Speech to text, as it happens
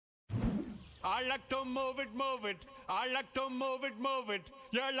I like to move it, move it. I like to move it, move it.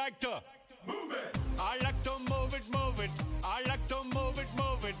 You like to move it. I like to move it, move it. I like to move it,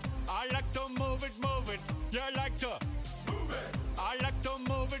 move it. I like to move it, move it. You like to move it. I like to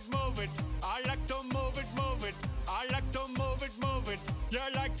move it, move it. I like to move it, move it. I like to move it, move it. You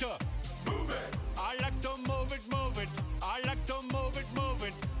like to move it. I like to move it, move it. I like to move it, move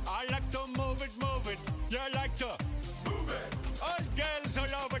it. I like to move it, move it. You like to move it. All girls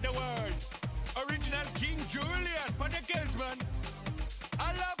all over the world. Original King Julian for the girls, man.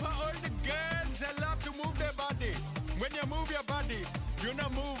 I love how all the girls they love to move their body. When you move your body, you know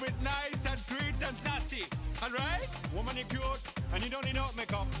move it nice and sweet and sassy. Alright? Woman, you cute and you don't need no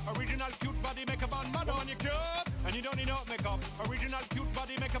makeup. Original cute body makeup on model. Woman, you cute and you don't need no makeup. Original cute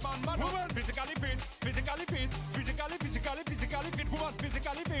body makeup on model. Woman, physically fit, physically fit, physically fit. Woman,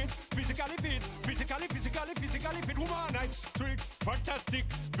 physically fit, physically fit, physically fit. Woman, nice, sweet, fantastic.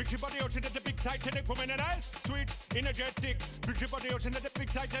 Big she body ocean at the big Titanic. Woman, nice, sweet, energetic. Big she body ocean at the big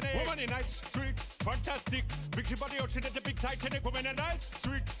Titanic. Woman, nice, sweet, fantastic. Big she body ocean at the big Titanic. Woman, nice,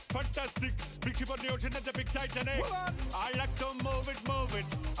 sweet, fantastic. Big she body ocean at the big Titanic. Woman, I like to move it, move it.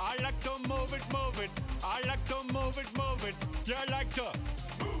 I like to move it, move it. I like to move it, move it. You like to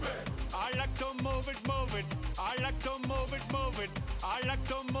move it. I like to move it, move it. I like to move it, move it. I like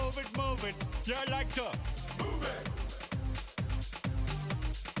to move it, move it. You like to move it.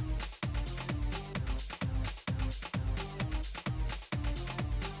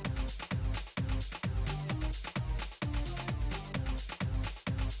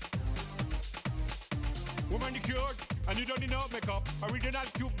 Woman, you cute, and you don't need no makeup. Original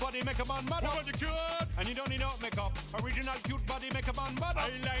cute body makeup on model. Woman, you cute, and you don't need no makeup. Original cute body makeup on model.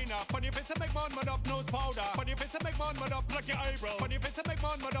 Eyeliner, on your face and make man mud up. Nose powder, on your face and make man mud up. Like your eyebrow, on your face and make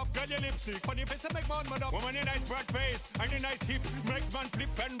man mud up. Girl, your lipstick, on your face and make man mud up. Woman, your nice broad face and your nice hip, make man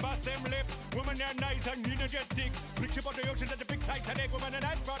flip and bust them lip. Woman, you're nice and energetic. Big ship on the ocean at the big Titanic. Woman, a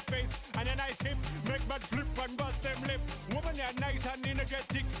nice broad face and a nice hip, make man flip and bust them lip. Woman, you're nice and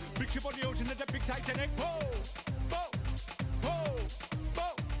energetic. Big ship on the ocean at the big Titanic. Whoa.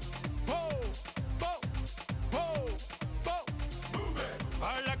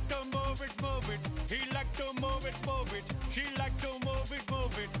 I like to move it, move it. He like to move it, move it. She like to move it,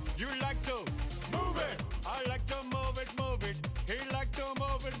 move it. You like to move it. I like to move it, move it. He like to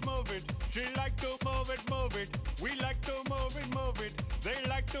move it, move it. She like to move it, move it. We like to